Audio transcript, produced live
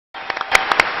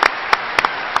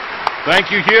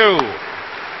Thank you, Hugh.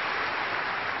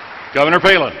 Governor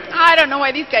Palin. I don't know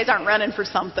why these guys aren't running for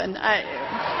something.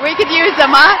 We could use them,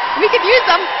 huh? We could use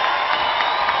them.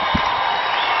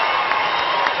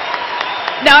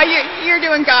 No, you're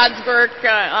doing God's work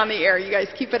on the air. You guys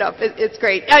keep it up. It's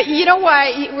great. You know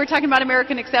why we're talking about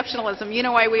American exceptionalism? You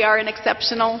know why we are an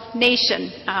exceptional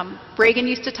nation? Reagan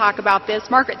used to talk about this.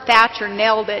 Margaret Thatcher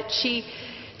nailed it.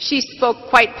 She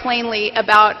spoke quite plainly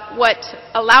about what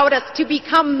allowed us to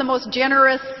become the most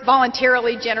generous,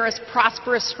 voluntarily generous,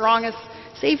 prosperous, strongest,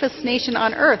 safest nation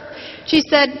on earth. She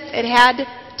said it had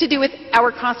to do with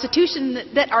our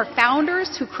Constitution, that our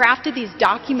founders who crafted these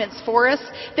documents for us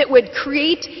that would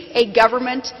create a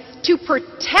government to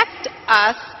protect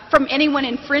us from anyone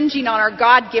infringing on our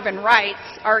God-given rights,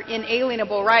 our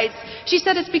inalienable rights. She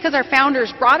said it's because our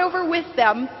founders brought over with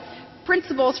them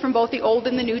principles from both the Old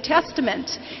and the New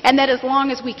Testament, and that as long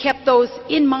as we kept those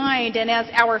in mind and as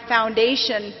our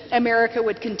foundation, America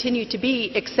would continue to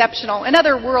be exceptional. And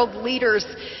other world leaders,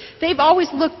 they've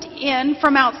always looked in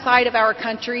from outside of our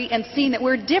country and seen that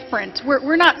we're different.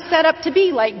 We're not set up to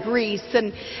be like Greece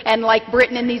and like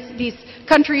Britain and these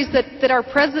countries that our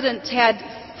president had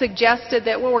suggested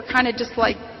that, well, we're kind of just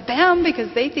like them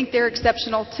because they think they're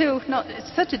exceptional too. No,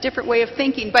 it's such a different way of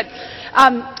thinking. But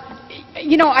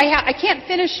you know, I can't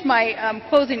finish my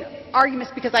closing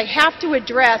arguments because I have to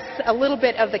address a little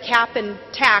bit of the cap and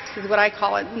tax, is what I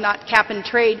call it, not cap and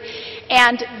trade,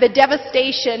 and the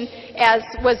devastation, as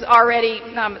was already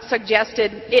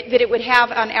suggested, that it would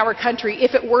have on our country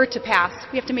if it were to pass.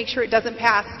 We have to make sure it doesn't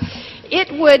pass.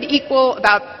 It would equal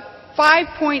about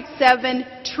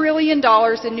 $5.7 trillion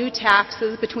in new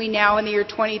taxes between now and the year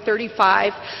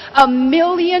 2035, 1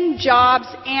 million jobs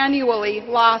annually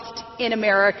lost in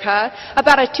America,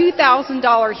 about a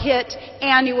 $2,000 hit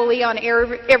annually on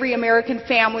every American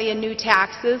family in new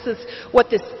taxes is what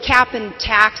this cap and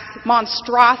tax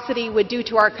monstrosity would do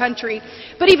to our country.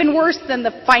 But even worse than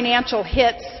the financial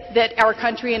hits that our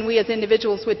country and we as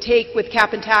individuals would take with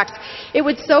cap and tax, it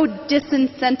would so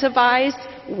disincentivize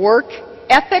work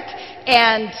ethic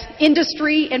and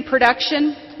industry and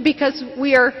production because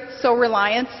we are so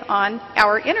reliant on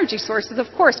our energy sources. Of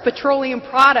course, petroleum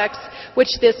products, which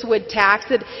this would tax,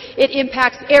 it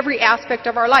impacts every aspect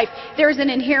of our life. There's an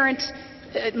inherent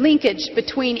linkage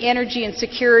between energy and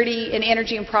security and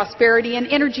energy and prosperity and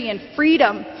energy and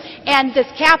freedom. And this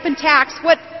cap and tax,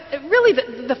 what really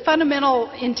the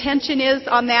fundamental intention is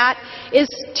on that is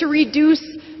to reduce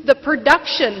the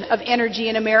production of energy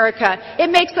in America.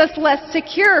 It makes us less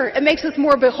secure. It makes us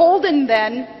more beholden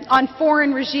then on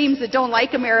foreign regimes that don't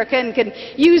like America and can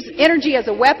use energy as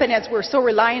a weapon. As we're so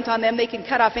reliant on them, they can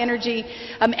cut off energy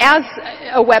as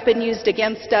a weapon used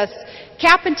against us.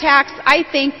 Cap and tax, I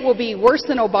think, will be worse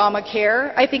than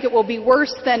Obamacare. I think it will be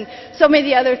worse than so many of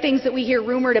the other things that we hear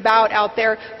rumored about out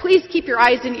there. Please keep your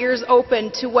eyes and ears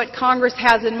open to what Congress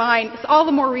has in mind. It's all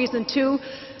the more reason to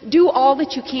do all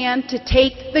that you can to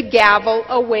take the gavel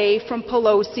away from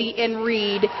Pelosi and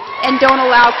Reid, and don't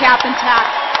allow cap and tax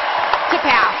to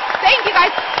pass. Thank you,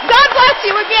 guys. God bless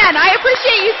you again. I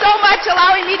appreciate you so much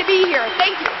allowing me to be here.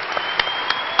 Thank you.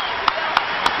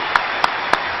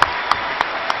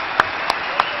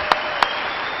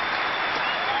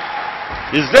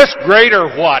 Is this great or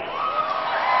what?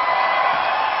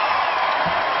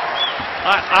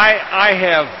 I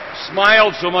have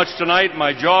smiled so much tonight,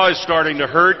 my jaw is starting to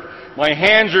hurt. My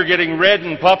hands are getting red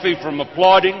and puffy from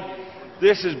applauding.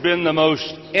 This has been the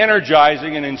most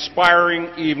energizing and inspiring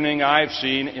evening I've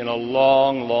seen in a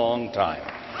long, long time.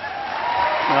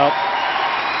 Now,